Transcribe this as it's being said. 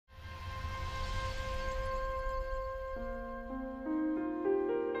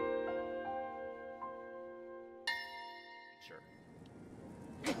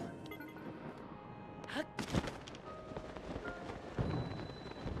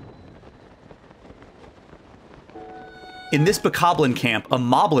In this bokoblin camp, a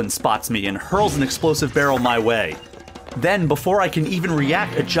moblin spots me and hurls an explosive barrel my way. Then, before I can even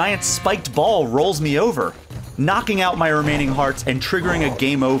react, a giant spiked ball rolls me over, knocking out my remaining hearts and triggering a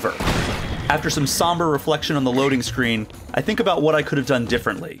game over. After some somber reflection on the loading screen, I think about what I could have done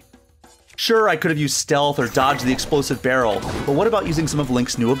differently. Sure, I could have used stealth or dodged the explosive barrel, but what about using some of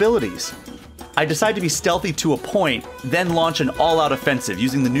Link's new abilities? I decide to be stealthy to a point, then launch an all-out offensive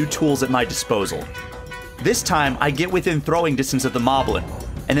using the new tools at my disposal. This time, I get within throwing distance of the moblin,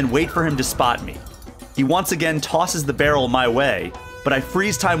 and then wait for him to spot me. He once again tosses the barrel my way, but I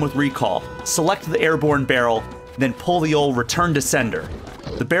freeze time with recall, select the airborne barrel, then pull the old return to sender.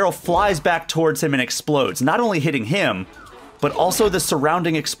 The barrel flies back towards him and explodes, not only hitting him, but also the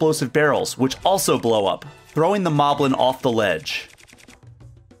surrounding explosive barrels, which also blow up, throwing the moblin off the ledge.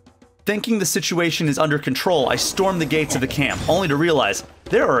 Thinking the situation is under control, I storm the gates of the camp, only to realize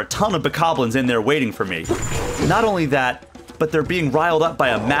there are a ton of bokoblins in there waiting for me. Not only that, but they're being riled up by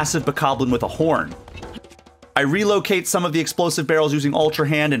a massive bokoblin with a horn. I relocate some of the explosive barrels using Ultra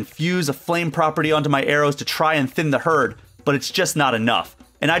Hand and fuse a flame property onto my arrows to try and thin the herd, but it's just not enough,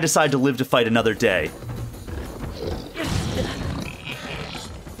 and I decide to live to fight another day.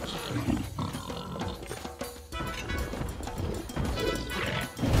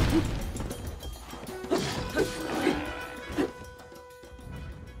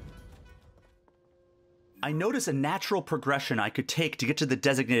 I notice a natural progression I could take to get to the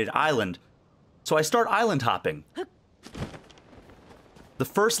designated island, so I start island hopping. The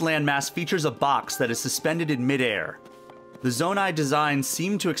first landmass features a box that is suspended in midair. The Zonai design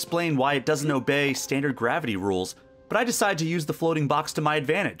seemed to explain why it doesn't obey standard gravity rules, but I decide to use the floating box to my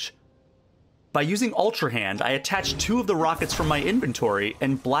advantage. By using Ultra Hand, I attach 2 of the rockets from my inventory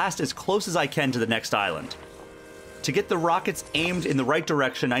and blast as close as I can to the next island. To get the rockets aimed in the right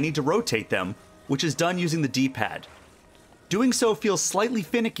direction, I need to rotate them, which is done using the D-pad. Doing so feels slightly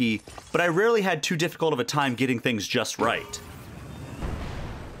finicky, but I rarely had too difficult of a time getting things just right.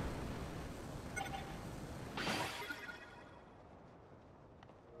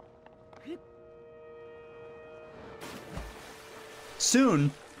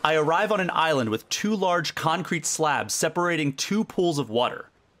 Soon, I arrive on an island with 2 large concrete slabs separating 2 pools of water.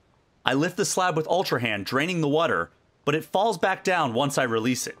 I lift the slab with Ultra Hand, draining the water, but it falls back down once I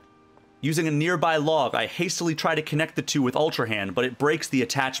release it. Using a nearby log, I hastily try to connect the 2 with Ultra Hand, but it breaks the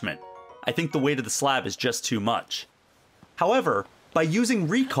attachment. I think the weight of the slab is just too much. However, by using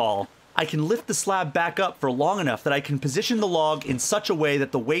recall, I can lift the slab back up for long enough that I can position the log in such a way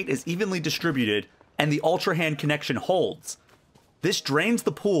that the weight is evenly distributed and the Ultra Hand connection holds. This drains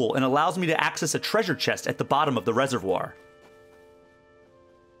the pool and allows me to access a treasure chest at the bottom of the reservoir.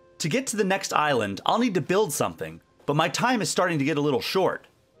 To get to the next island, I'll need to build something, but my time is starting to get a little short.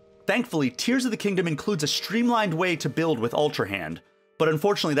 Thankfully, Tears of the Kingdom includes a streamlined way to build with Ultra Hand, but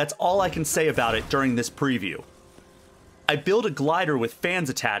unfortunately that's all I can say about it during this preview. I build a glider with fans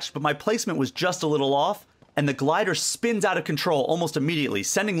attached, but my placement was just a little off, and the glider spins out of control almost immediately,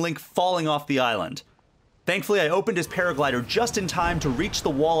 sending Link falling off the island. Thankfully, I opened his paraglider just in time to reach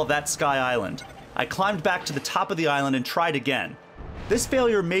the wall of that sky island. I climbed back to the top of the island and tried again. This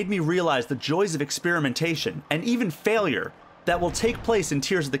failure made me realize the joys of experimentation, and even failure, that will take place in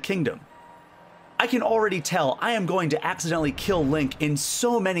Tears of the Kingdom. I can already tell I am going to accidentally kill Link in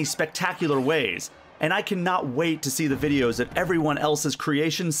so many spectacular ways, and I cannot wait to see the videos of everyone else's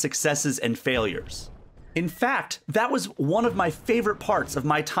creations, successes, and failures. In fact, that was one of my favorite parts of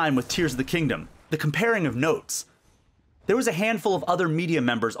my time with Tears of the Kingdom, the comparing of notes. There was a handful of other media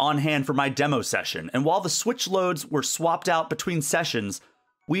members on hand for my demo session, and while the switch loads were swapped out between sessions,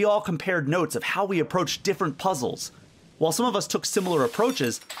 we all compared notes of how we approached different puzzles. While some of us took similar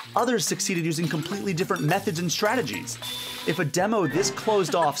approaches, others succeeded using completely different methods and strategies. If a demo this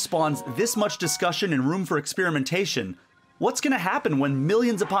closed off spawns this much discussion and room for experimentation, what's going to happen when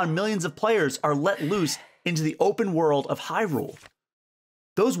millions upon millions of players are let loose into the open world of Hyrule?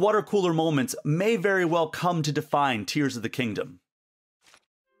 Those water cooler moments may very well come to define Tears of the Kingdom.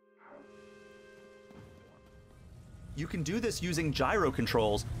 You can do this using gyro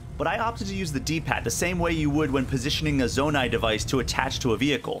controls, but I opted to use the D-pad the same way you would when positioning a Zonai device to attach to a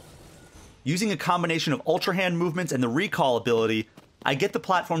vehicle. Using a combination of Ultra Hand movements and the recall ability, I get the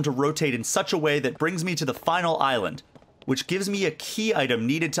platform to rotate in such a way that brings me to the final island, which gives me a key item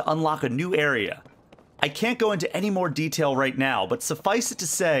needed to unlock a new area. I can't go into any more detail right now, but suffice it to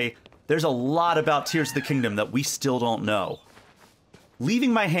say, there's a lot about Tears of the Kingdom that we still don't know.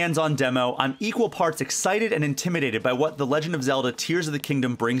 Leaving my hands-on demo, I'm equal parts excited and intimidated by what The Legend of Zelda Tears of the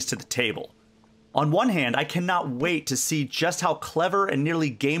Kingdom brings to the table. On one hand, I cannot wait to see just how clever and nearly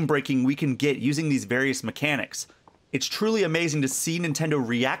game-breaking we can get using these various mechanics. It's truly amazing to see Nintendo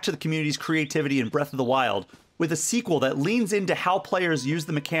react to the community's creativity in Breath of the Wild with a sequel that leans into how players use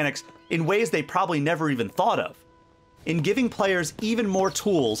the mechanics in ways they probably never even thought of. In giving players even more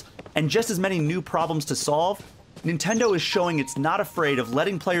tools and just as many new problems to solve, Nintendo is showing it's not afraid of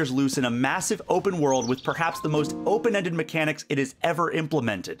letting players loose in a massive open world with perhaps the most open-ended mechanics it has ever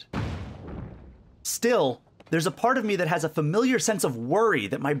implemented. Still, there's a part of me that has a familiar sense of worry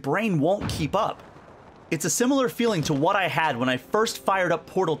that my brain won't keep up. It's a similar feeling to what I had when I first fired up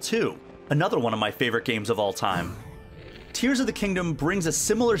Portal 2, another one of my favorite games of all time. Tears of the Kingdom brings a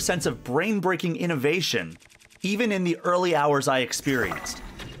similar sense of brain-breaking innovation, even in the early hours I experienced.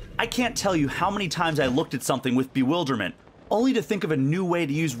 I can't tell you how many times I looked at something with bewilderment, only to think of a new way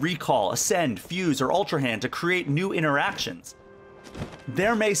to use Recall, Ascend, Fuse, or Ultra Hand to create new interactions.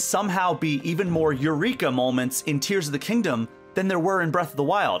 There may somehow be even more Eureka moments in Tears of the Kingdom than there were in Breath of the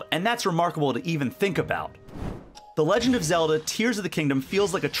Wild, and that's remarkable to even think about. The Legend of Zelda Tears of the Kingdom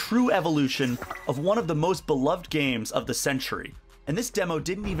feels like a true evolution of one of the most beloved games of the century, and this demo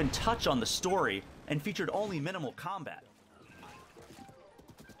didn't even touch on the story and featured only minimal combat.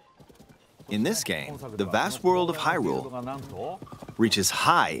 In this game, the vast world of Hyrule reaches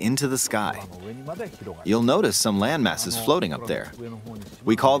high into the sky. You'll notice some landmasses floating up there.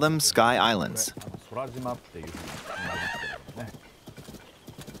 We call them Sky Islands.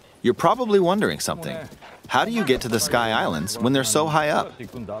 You're probably wondering something. How do you get to the Sky Islands when they're so high up?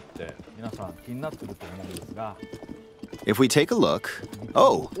 If we take a look,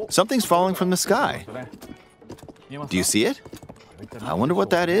 oh, something's falling from the sky. Do you see it? I wonder what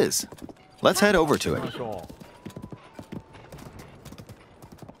that is. Let's head over to it.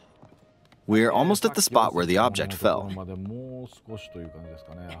 We're almost at the spot where the object fell.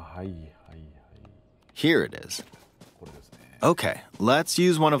 Here it is. Okay, let's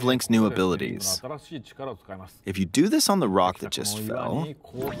use one of Link's new abilities. If you do this on the rock that just fell...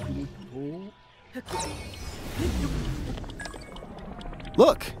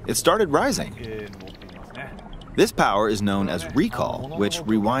 Look, it started rising. This power is known as Recall, which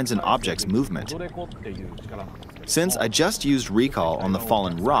rewinds an object's movement. Since I just used Recall on the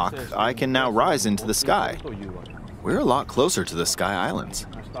fallen rock, I can now rise into the sky. We're a lot closer to the Sky Islands.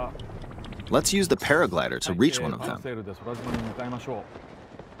 Let's use the paraglider to reach one of them.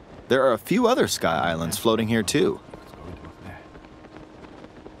 There are a few other Sky Islands floating here too.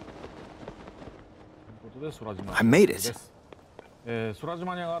 I made it.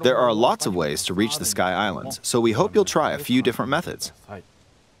 There are lots of ways to reach the Sky Islands, so we hope you'll try a few different methods.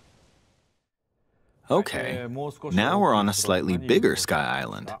 Okay, now we're on a slightly bigger Sky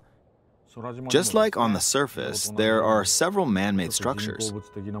Island. Just like on the surface, there are several man-made structures.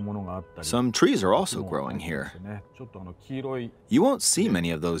 Some trees are also growing here. You won't see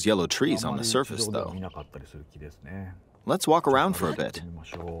many of those yellow trees on the surface, though. Let's walk around for a bit.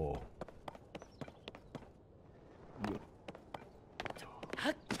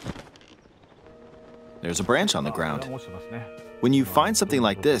 There's a branch on the ground. When you find something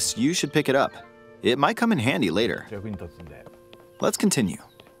like this, you should pick it up. It might come in handy later. Let's continue.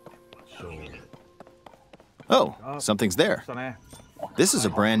 Oh, something's there. This is a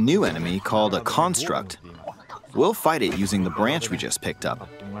brand new enemy called a construct. We'll fight it using the branch we just picked up.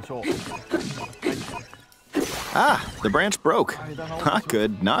 Ah, the branch broke. Not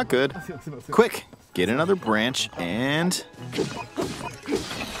good, not good. Quick, get another branch and...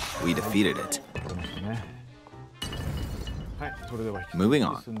 we defeated it. Moving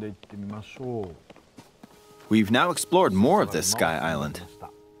on. We've now explored more of this Sky Island.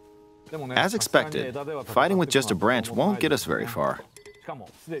 As expected, fighting with just a branch won't get us very far.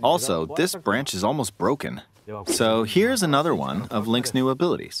 Also, this branch is almost broken. So here's another one of Link's new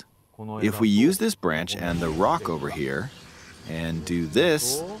abilities. If we use this branch and the rock over here, and do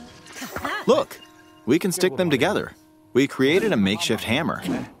this, look, we can stick them together. We created a makeshift hammer.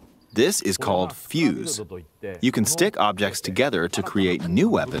 This is called Fuse. You can stick objects together to create new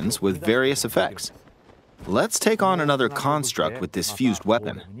weapons with various effects. Let's take on another construct with this fused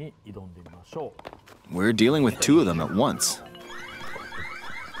weapon. We're dealing with two of them at once.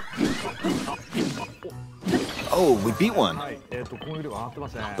 Oh, we beat one.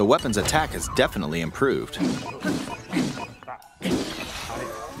 The weapon's attack has definitely improved.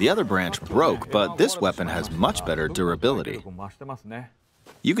 The other branch broke, but this weapon has much better durability.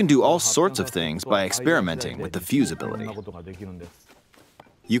 You can do all sorts of things by experimenting with the fuse ability.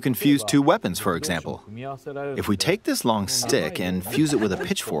 You can fuse two weapons, for example. If we take this long stick and fuse it with a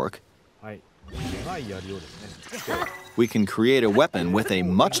pitchfork, we can create a weapon with a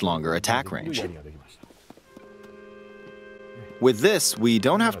much longer attack range. With this, we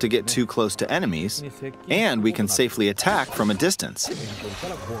don't have to get too close to enemies, and we can safely attack from a distance.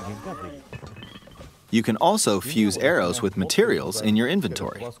 You can also fuse arrows with materials in your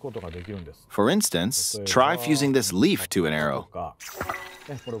inventory. For instance, try fusing this leaf to an arrow.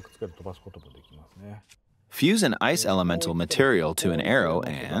 Fuse an ice elemental material to an arrow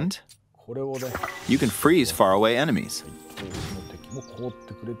and you can freeze faraway enemies.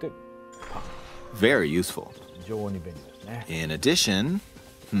 Very useful. In addition,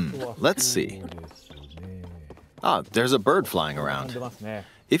 let's see. Ah, there's a bird flying around.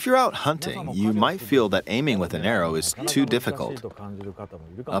 If you're out hunting, you might feel that aiming with an arrow is too difficult.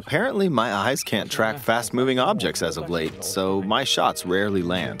 Apparently, my eyes can't track fast-moving objects as of late, so my shots rarely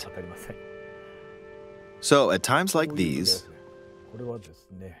land. So, at times like these,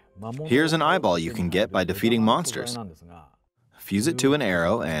 here's an eyeball you can get by defeating monsters. Fuse it to an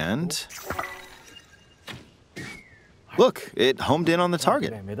arrow and... look, it homed in on the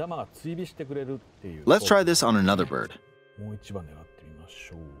target. Let's try this on another bird.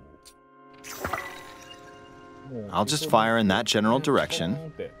 I'll just fire in that general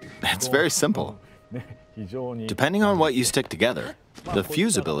direction. It's very simple. Depending on what you stick together, the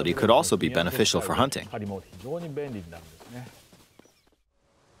fuse ability could also be beneficial for hunting.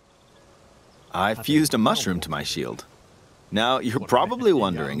 I fused a mushroom to my shield. Now, you're probably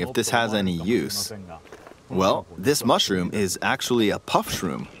wondering if this has any use. Well, this mushroom is actually a puff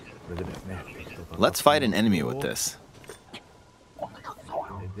shroom. Let's fight an enemy with this.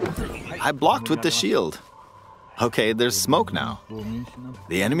 I blocked with the shield. Okay, there's smoke now.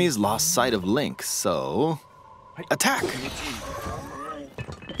 The enemy's lost sight of Link, so... attack!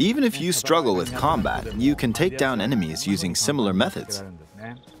 Even if you struggle with combat, you can take down enemies using similar methods.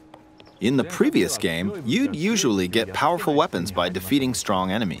 In the previous game, you'd usually get powerful weapons by defeating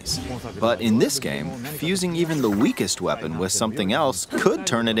strong enemies. But in this game, fusing even the weakest weapon with something else could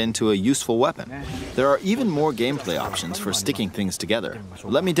turn it into a useful weapon. There are even more gameplay options for sticking things together.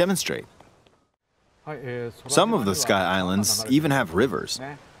 Let me demonstrate. Some of the Sky Islands even have rivers.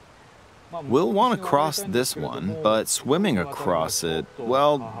 We'll want to cross this one, but swimming across it,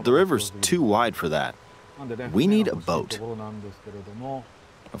 well, the river's too wide for that. We need a boat.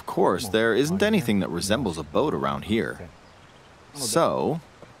 Of course, there isn't anything that resembles a boat around here. So,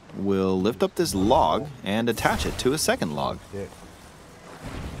 we'll lift up this log and attach it to a second log.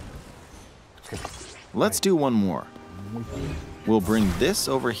 Let's do one more. We'll bring this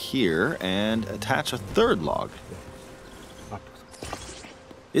over here and attach a third log.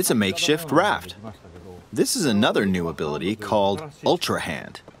 It's a makeshift raft. This is another new ability called Ultra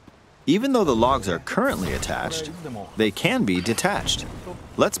Hand. Even though the logs are currently attached, they can be detached.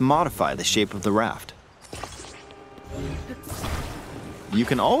 Let's modify the shape of the raft. You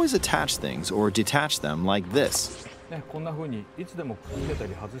can always attach things or detach them like this.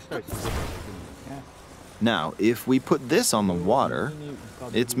 Now, if we put this on the water,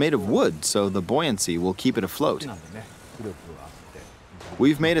 it's made of wood, so the buoyancy will keep it afloat.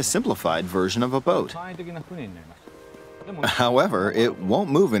 We've made a simplified version of a boat. However, it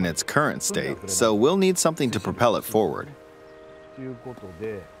won't move in its current state, so we'll need something to propel it forward.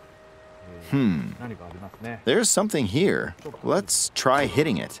 There's something here. Let's try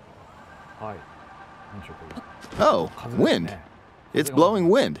hitting it. Oh, wind. It's blowing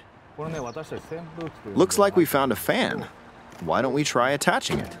wind. Looks like we found a fan. Why don't we try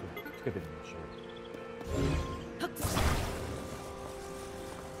attaching it?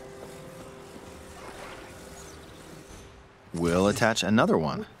 We'll attach another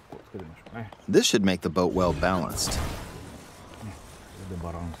one. This should make the boat well balanced.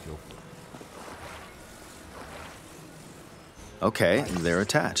 Okay, they're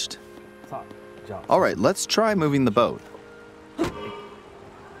attached. All right, let's try moving the boat.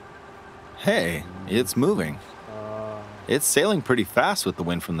 Hey, it's moving. It's sailing pretty fast with the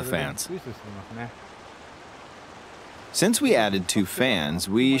wind from the fans. Since we added 2 fans,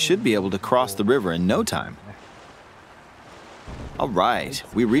 we should be able to cross the river in no time. All right,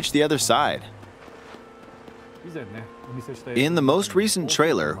 we reached the other side. In the most recent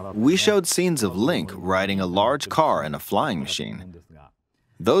trailer, we showed scenes of Link riding a large car and a flying machine.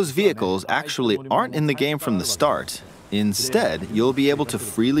 Those vehicles actually aren't in the game from the start. Instead, you'll be able to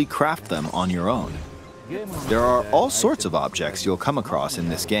freely craft them on your own. There are all sorts of objects you'll come across in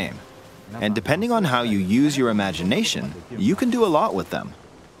this game. And depending on how you use your imagination, you can do a lot with them.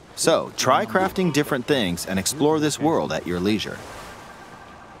 So, try crafting different things and explore this world at your leisure.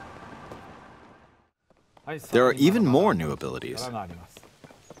 There are even more new abilities.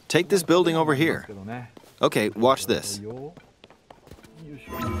 Take this building over here. Okay, watch this.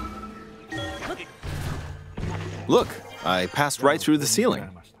 Look, I passed right through the ceiling.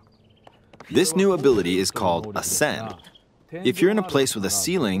 This new ability is called Ascend. If you're in a place with a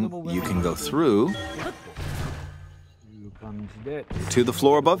ceiling, you can go through to the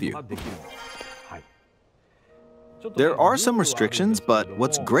floor above you. There are some restrictions, but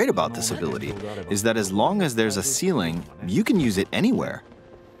what's great about this ability is that as long as there's a ceiling, you can use it anywhere.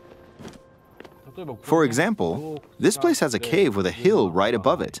 For example, this place has a cave with a hill right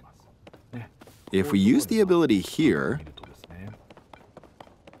above it. If we use the ability here,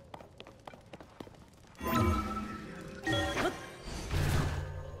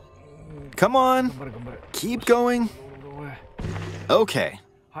 come on, keep going. Okay,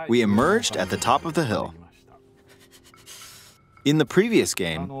 we emerged at the top of the hill. In the previous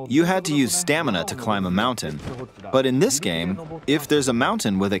game, you had to use stamina to climb a mountain. But in this game, if there's a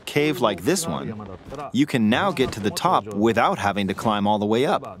mountain with a cave like this one, you can now get to the top without having to climb all the way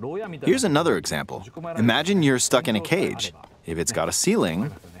up. Here's another example. Imagine you're stuck in a cage. If it's got a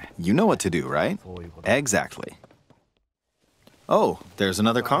ceiling, you know what to do, right? Exactly. Oh, there's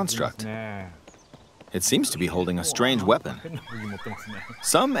another construct. It seems to be holding a strange weapon.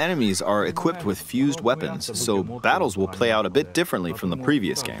 Some enemies are equipped with fused weapons, so battles will play out a bit differently from the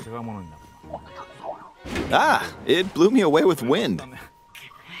previous game. Ah! It blew me away with wind.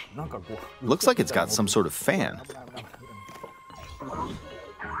 Looks like it's got some sort of fan.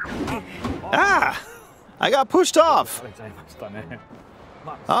 Ah! I got pushed off!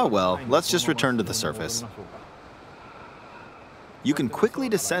 Oh well, let's just return to the surface. You can quickly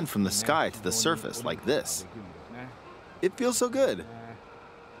descend from the sky to the surface like this. It feels so good.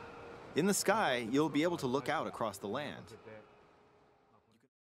 In the sky, you'll be able to look out across the land.